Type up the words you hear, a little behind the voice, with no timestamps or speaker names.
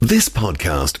This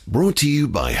podcast brought to you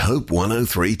by Hope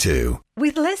 1032.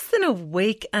 With less than a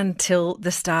week until the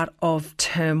start of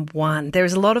Term 1, there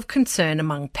is a lot of concern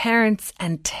among parents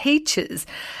and teachers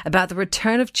about the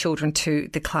return of children to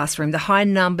the classroom, the high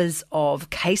numbers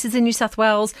of cases in New South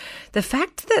Wales, the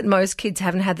fact that most kids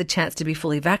haven't had the chance to be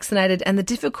fully vaccinated, and the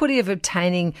difficulty of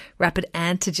obtaining rapid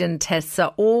antigen tests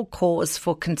are all cause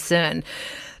for concern.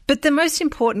 But the most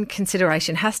important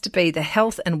consideration has to be the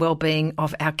health and well-being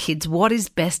of our kids. What is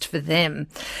best for them?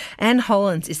 Anne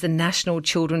Hollonds is the National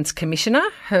Children's Commissioner.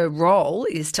 Her role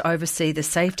is to oversee the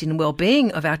safety and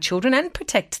well-being of our children and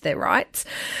protect their rights.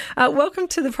 Welcome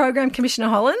to the program, Commissioner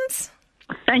Hollonds.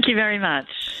 Thank you very much.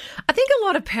 I think a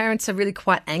lot of parents are really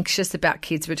quite anxious about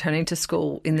kids returning to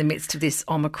school in the midst of this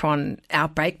Omicron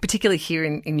outbreak, particularly here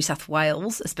in New South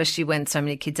Wales, especially when so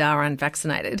many kids are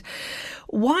unvaccinated.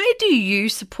 Why do you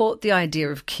support the idea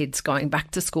of kids going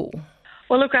back to school?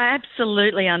 Well, look, I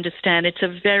absolutely understand. It's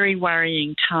a very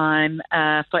worrying time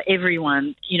for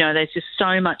everyone. You know, there's just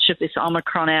so much of this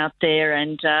Omicron out there,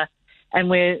 and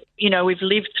we've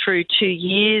lived through 2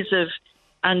 years of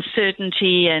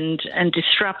uncertainty and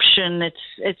disruption.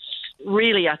 It's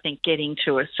really, I think, getting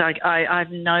to us.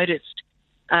 I've noticed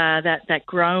that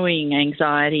growing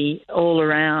anxiety all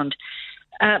around.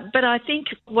 But I think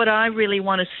what I really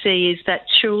want to see is that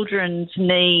children's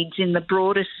needs in the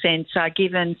broadest sense are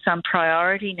given some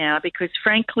priority now, because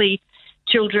frankly,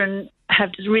 children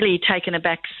have really taken a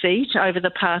back seat over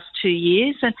the past 2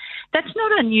 years. And that's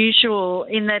not unusual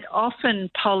in that often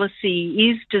policy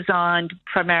is designed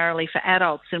primarily for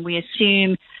adults, and we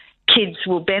assume kids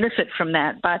will benefit from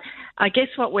that. But I guess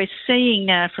what we're seeing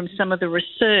now from some of the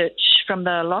research from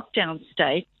the lockdown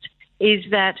states is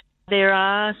that there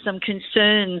are some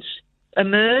concerns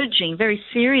emerging, very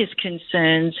serious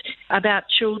concerns about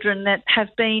children that have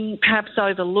been perhaps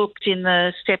overlooked in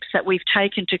the steps that we've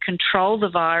taken to control the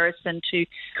virus and to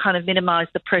kind of minimise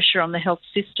the pressure on the health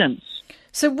systems.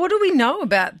 So what do we know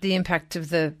about the impact of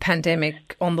the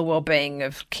pandemic on the well-being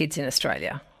of kids in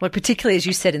Australia, like particularly, as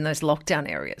you said, in those lockdown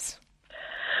areas?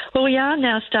 Well, we are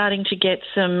now starting to get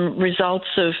some results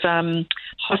of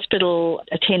hospital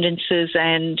attendances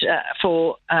and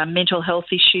for mental health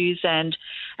issues and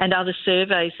other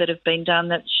surveys that have been done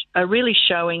that are really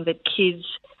showing that kids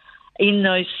in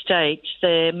those states,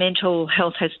 their mental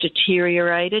health has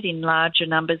deteriorated in larger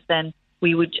numbers than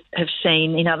we would have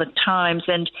seen in other times.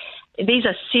 And these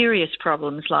are serious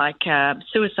problems like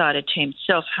suicide attempts,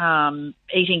 self-harm,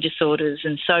 eating disorders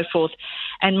and so forth,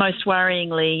 and most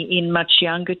worryingly in much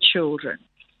younger children.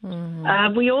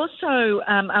 We also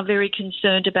are very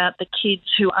concerned about the kids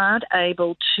who aren't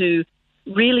able to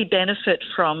really benefit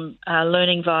from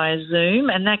learning via Zoom,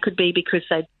 and that could be because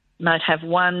they might have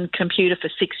one computer for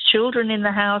 6 children in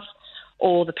the house,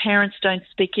 or the parents don't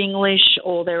speak English,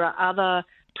 or there are other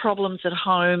problems at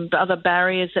home, other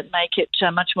barriers that make it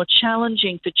much more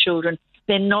challenging for children.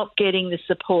 They're not getting the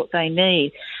support they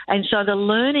need. And so the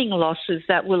learning losses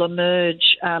that will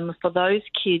emerge for those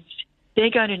kids, they're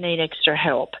going to need extra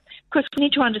help. Because we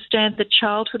need to understand that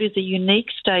childhood is a unique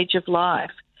stage of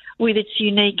life with its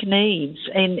unique needs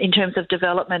in terms of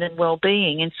development and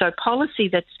well-being. And so policy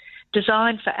that's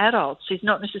designed for adults is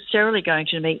not necessarily going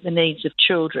to meet the needs of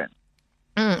children.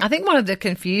 I think one of the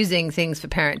confusing things for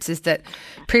parents is that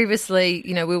previously,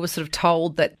 we were sort of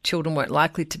told that children weren't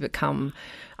likely to become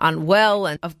unwell.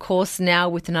 And of course, now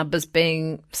with the numbers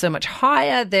being so much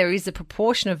higher, there is a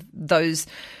proportion of those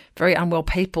very unwell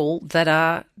people that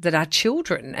are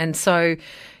children. And so,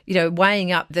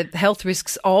 weighing up the health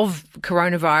risks of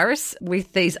coronavirus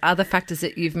with these other factors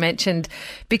that you've mentioned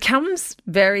becomes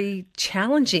very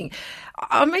challenging.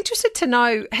 I'm interested to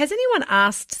know, has anyone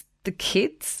asked the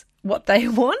kids what they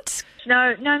want?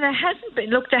 No, there hasn't been.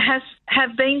 Look, there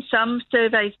have been some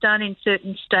surveys done in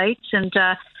certain states, and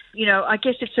I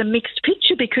guess it's a mixed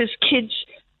picture because kids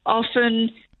often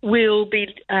will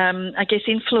be,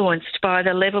 influenced by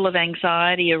the level of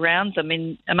anxiety around them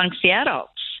amongst the adults.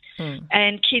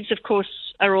 And kids, of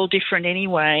course, are all different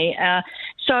anyway.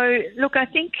 So, look, I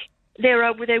think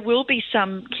there will be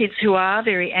some kids who are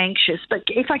very anxious. But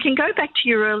if I can go back to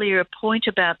your earlier point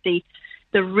about the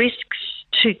risks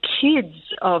to kids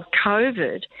of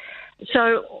COVID.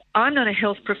 So I'm not a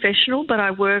health professional, but I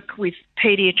work with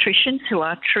paediatricians who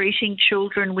are treating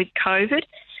children with COVID,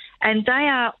 and they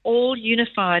are all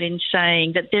unified in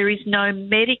saying that there is no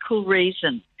medical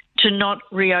reason to not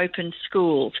reopen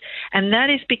schools. And that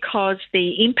is because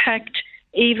the impact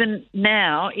even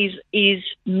now is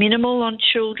minimal on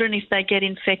children if they get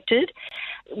infected.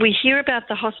 We hear about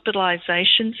the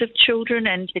hospitalisations of children,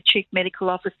 and the Chief Medical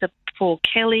Officer, Paul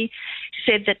Kelly,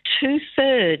 said that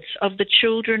 2/3 of the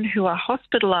children who are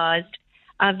hospitalised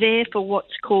are there for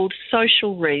what's called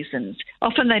social reasons.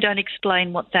 Often they don't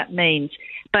explain what that means.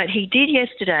 But he did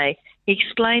yesterday. He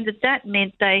explained that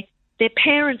meant their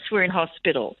parents were in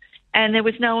hospital and there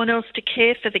was no one else to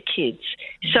care for the kids.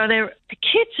 So the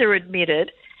kids are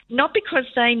admitted not because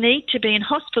they need to be in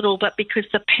hospital, but because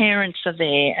the parents are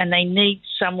there and they need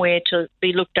somewhere to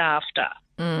be looked after.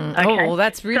 Okay. Oh, well,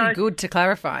 that's really good to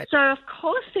clarify. So, of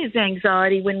course, there's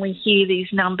anxiety when we hear these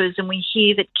numbers and we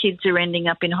hear that kids are ending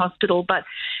up in hospital. But,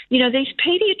 these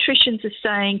paediatricians are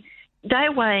saying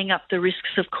they're weighing up the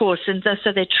risks, of course, and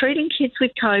so they're treating kids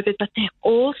with COVID, but they're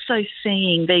also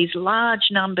seeing these large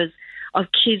numbers of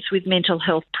kids with mental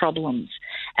health problems.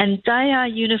 And they are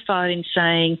unified in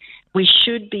saying we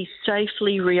should be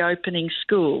safely reopening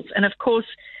schools. And, of course,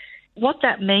 what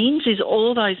that means is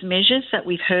all those measures that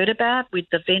we've heard about with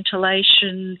the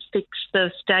ventilation, fix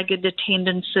the staggered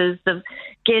attendances, the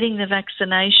getting the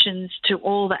vaccinations to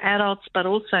all the adults, but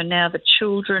also now the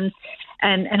children,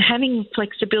 and having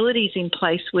flexibilities in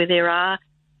place where there are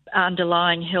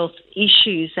underlying health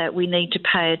issues that we need to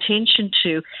pay attention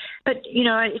to. But,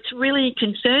 it really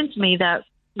concerns me that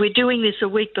we're doing this a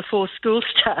week before school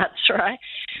starts, right?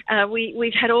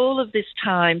 We've had all of this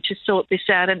time to sort this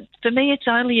out. And for me, it's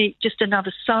only just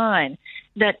another sign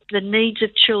that the needs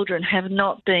of children have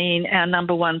not been our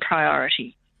number one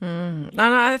priority. And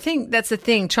I think that's the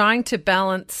thing, trying to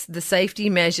balance the safety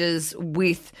measures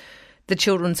with the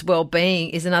children's wellbeing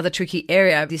is another tricky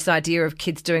area. This idea of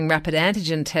kids doing rapid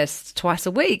antigen tests twice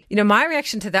a week. My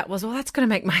reaction to that was, well, that's going to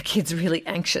make my kids really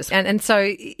anxious. And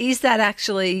so is that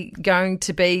actually going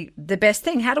to be the best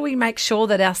thing? How do we make sure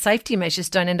that our safety measures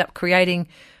don't end up creating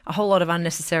a whole lot of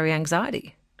unnecessary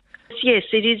anxiety? Yes,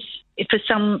 it is. For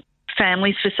some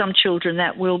families, for some children,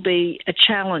 that will be a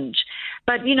challenge.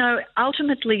 But,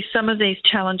 ultimately some of these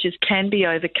challenges can be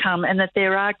overcome and that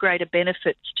there are greater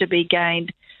benefits to be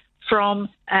gained from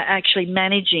actually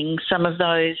managing some of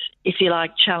those, if you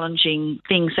like, challenging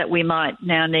things that we might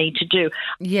now need to do.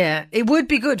 Yeah, it would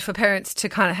be good for parents to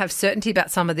kind of have certainty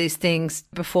about some of these things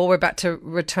before we're about to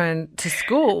return to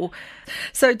school.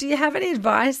 So do you have any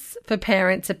advice for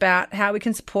parents about how we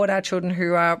can support our children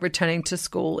who are returning to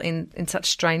school in such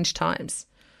strange times?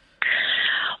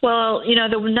 Well,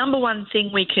 the number one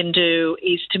thing we can do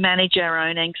is to manage our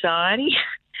own anxiety.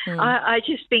 I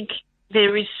just think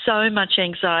there is so much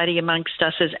anxiety amongst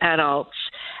us as adults,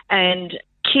 and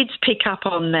kids pick up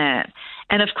on that.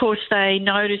 And, of course, they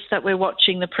notice that we're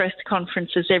watching the press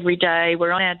conferences every day.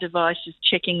 We're on our devices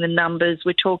checking the numbers.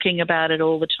 We're talking about it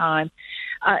all the time.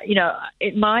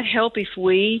 It might help if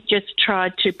we just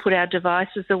tried to put our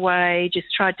devices away,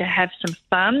 just tried to have some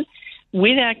fun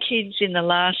with our kids in the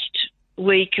last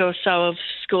week or so of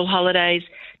school holidays.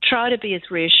 Try to be as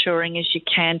reassuring as you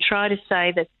can. Try to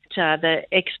say that the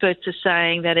experts are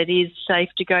saying that it is safe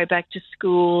to go back to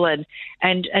school and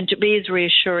to be as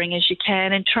reassuring as you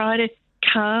can, and try to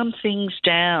calm things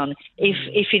down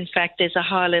if in fact there's a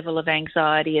high level of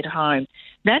anxiety at home.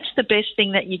 That's the best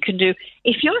thing that you can do.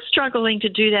 If you're struggling to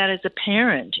do that as a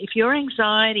parent, if your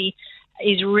anxiety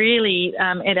is really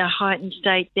at a heightened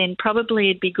state, then probably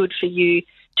it'd be good for you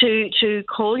to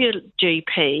call your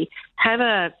GP, have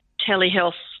a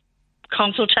telehealth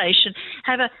consultation,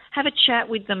 have a chat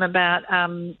with them about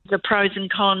the pros and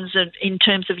cons in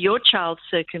terms of your child's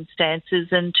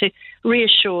circumstances, and to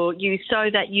reassure you so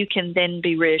that you can then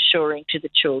be reassuring to the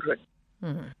children.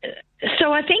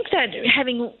 So I think that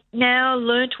having now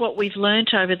learnt what we've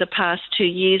learnt over the past 2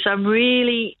 years, I'm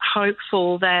really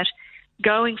hopeful that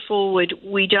going forward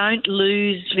we don't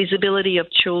lose visibility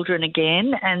of children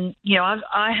again. And,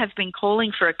 I have been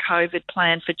calling for a COVID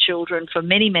plan for children for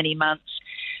many, many months.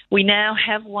 We now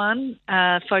have one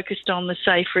focused on the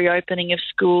safe reopening of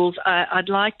schools. I'd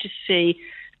like to see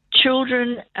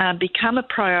children become a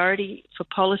priority for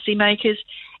policymakers,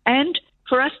 and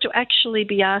for us to actually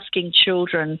be asking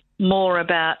children more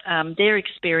about their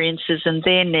experiences and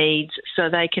their needs so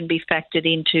they can be factored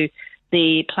into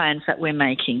the plans that we're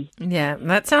making. Yeah,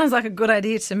 that sounds like a good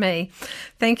idea to me.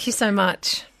 Thank you so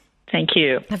much. Thank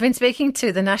you. I've been speaking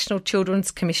to the National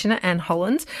Children's Commissioner, Anne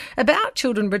Hollonds, about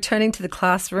children returning to the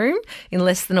classroom in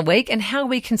less than a week and how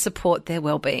we can support their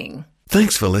wellbeing.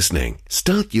 Thanks for listening.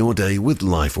 Start your day with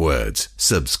Life Words.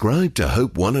 Subscribe to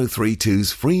Hope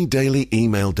 1032's free daily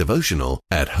email devotional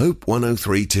at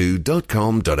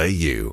hope1032.com.au.